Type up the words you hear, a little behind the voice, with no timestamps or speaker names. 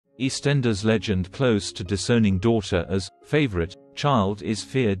EastEnders legend close to disowning daughter as favorite child is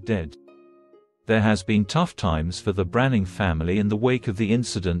feared dead. There has been tough times for the Branning family in the wake of the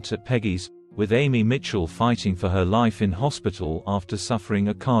incident at Peggy's, with Amy Mitchell fighting for her life in hospital after suffering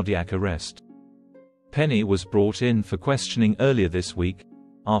a cardiac arrest. Penny was brought in for questioning earlier this week,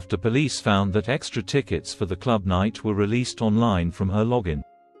 after police found that extra tickets for the club night were released online from her login.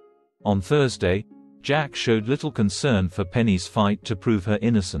 On Thursday, Jack showed little concern for Penny's fight to prove her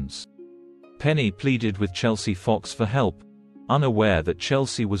innocence. Penny pleaded with Chelsea Fox for help, unaware that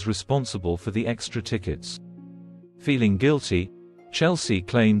Chelsea was responsible for the extra tickets. Feeling guilty, Chelsea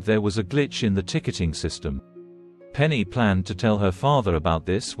claimed there was a glitch in the ticketing system. Penny planned to tell her father about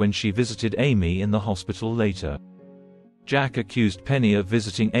this when she visited Amy in the hospital later. Jack accused Penny of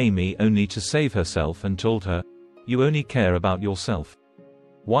visiting Amy only to save herself and told her, "You only care about yourself.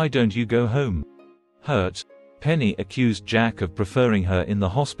 Why don't you go home?" Hurt, Penny accused Jack of preferring her in the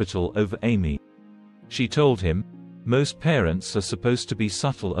hospital over Amy. She told him, "Most parents are supposed to be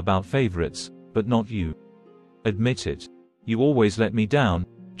subtle about favorites, but not you. Admit it. You always let me down,"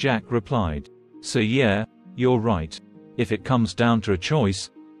 Jack replied. "So yeah, you're right. If it comes down to a choice,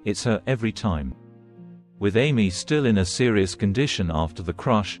 it's her every time." With Amy still in a serious condition after the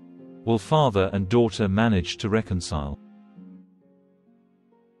crush, will father and daughter manage to reconcile?